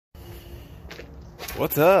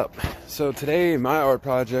What's up? So today my art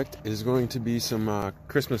project is going to be some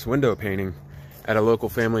Christmas window painting at a local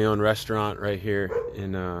family-owned restaurant right here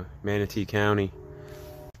in Manatee County.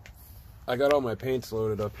 I got all my paints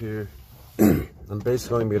loaded up here. I'm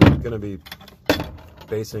basically going to be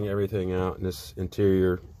basing everything out in this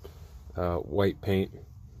interior white paint.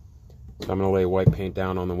 So I'm going to lay white paint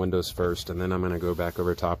down on the windows first, and then I'm going to go back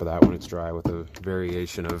over top of that when it's dry with a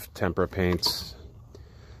variation of tempera paints.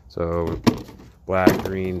 So black,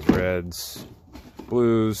 greens, reds,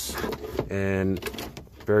 blues, and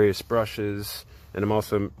various brushes. And I'm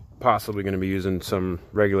also possibly going to be using some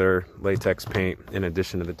regular latex paint in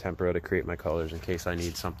addition to the tempera to create my colors in case I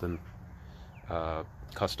need something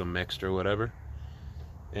custom mixed or whatever.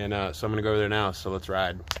 And so I'm going to go over there now, so let's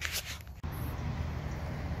ride.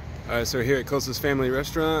 Alright, so here at Closest Family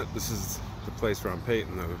Restaurant, this is the place where I'm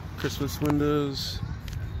painting the Christmas windows.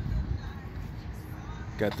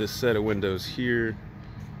 Got this set of windows here.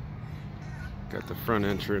 Got the front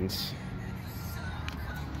entrance.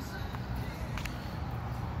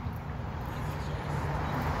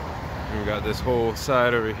 And we got this whole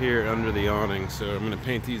side over here under the awning. So I'm going to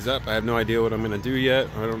paint these up. I have no idea what I'm going to do yet.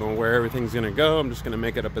 I don't know where everything's going to go. I'm just going to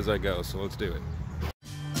make it up as I go. So let's do it.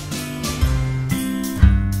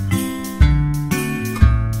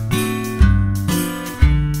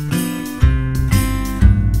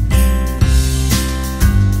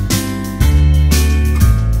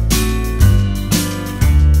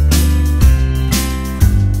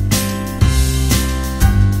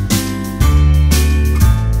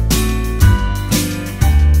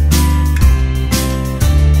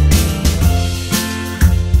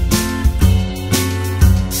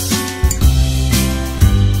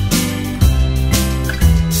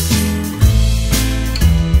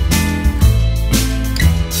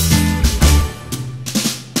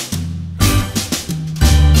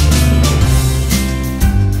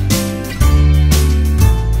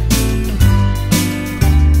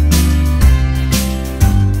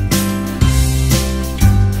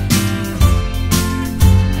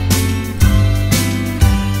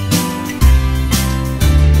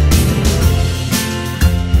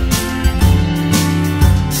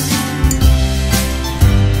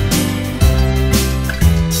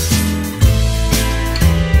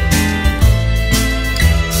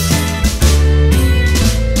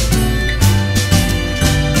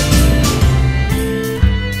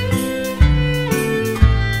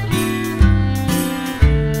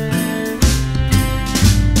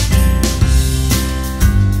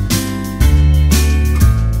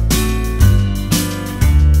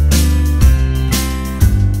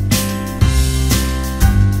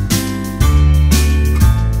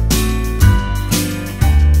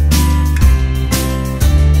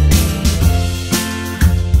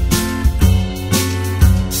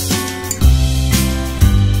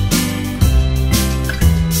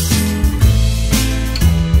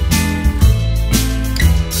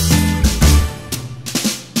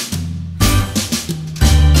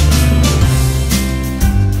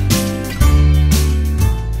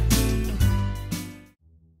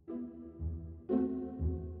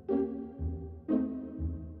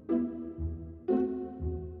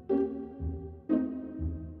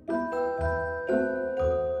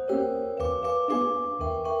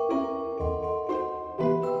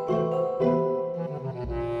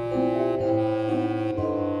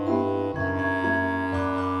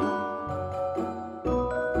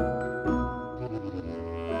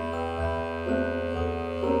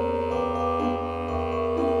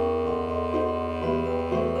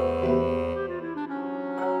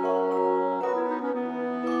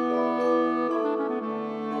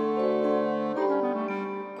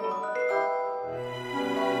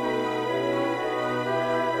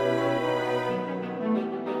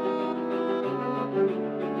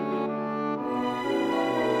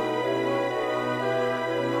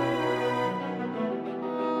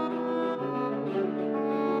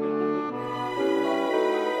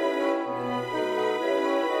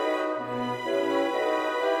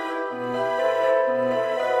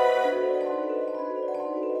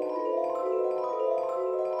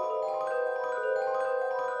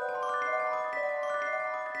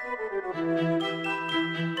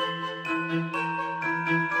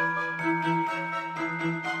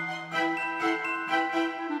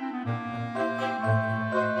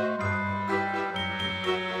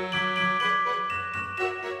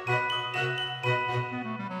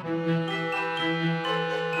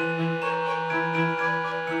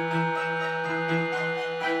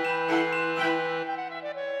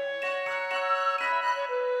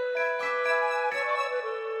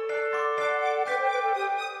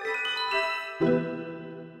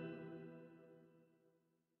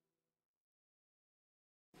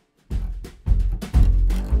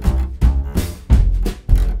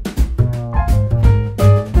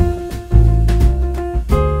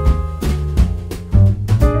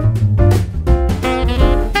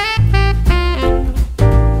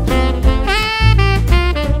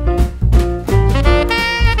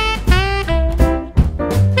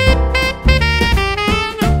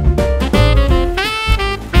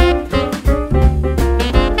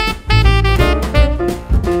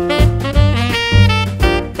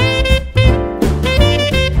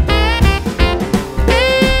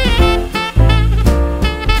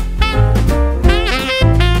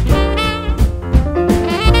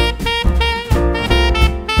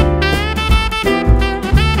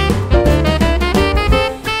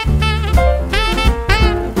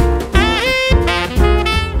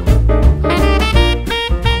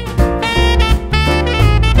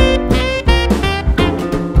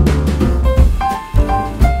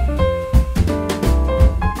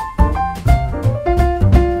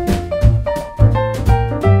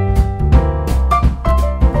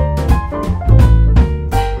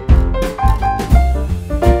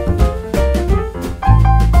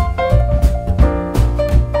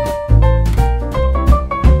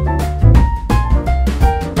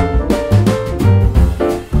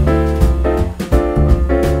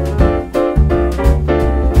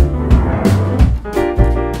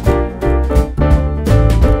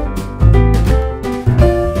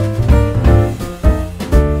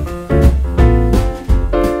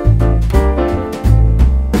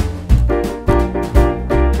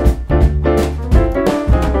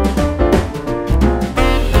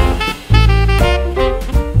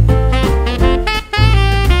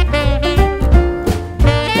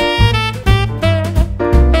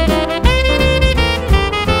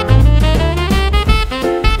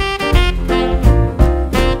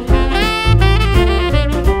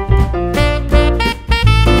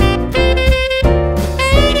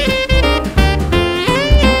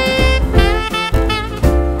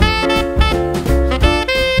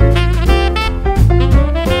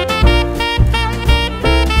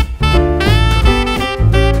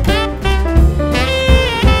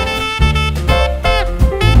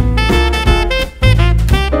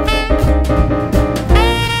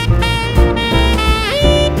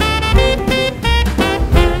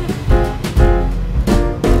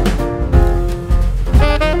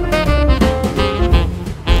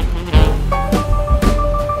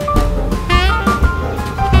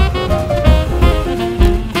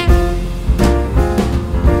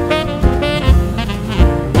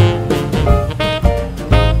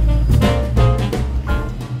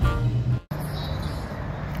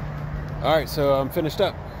 right, so I'm finished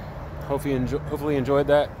up. Hopefully you enjoyed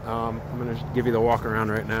that. I'm gonna give you the walk around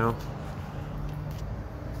right now.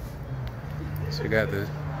 So we got the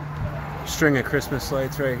string of Christmas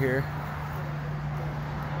lights right here.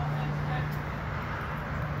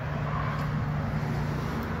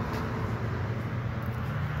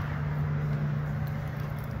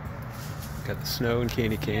 Got the snow and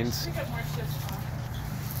candy canes.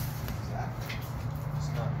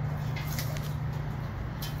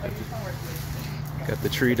 Got the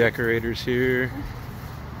tree decorators here.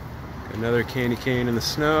 Got another candy cane in the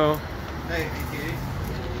snow.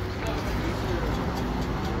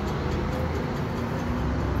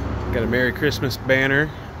 Got a Merry Christmas banner.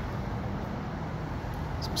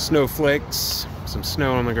 Some snowflakes, some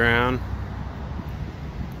snow on the ground.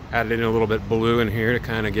 Added in a little bit blue in here to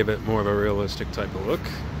kind of give it more of a realistic type of look.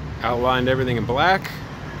 Outlined everything in black.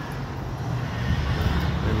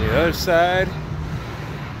 And the other side,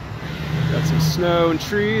 got some snow and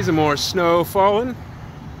trees and more snow falling.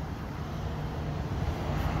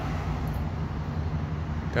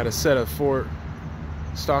 Got a set of 4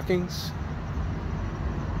 stockings.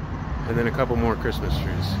 And then a couple more Christmas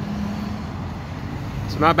trees.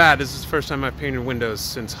 So not bad. This is the first time I've painted windows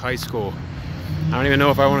since high school. I don't even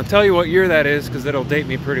know if I want to tell you what year that is because it'll date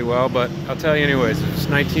me pretty well, but I'll tell you anyways. It's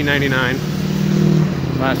 1999.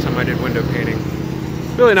 Last time I did window painting.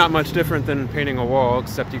 Really not much different than painting a wall,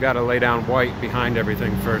 except you got to lay down white behind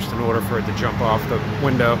everything first in order for it to jump off the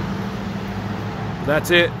window.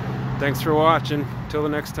 That's it. Thanks for watching. Till the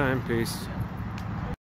next time. Peace.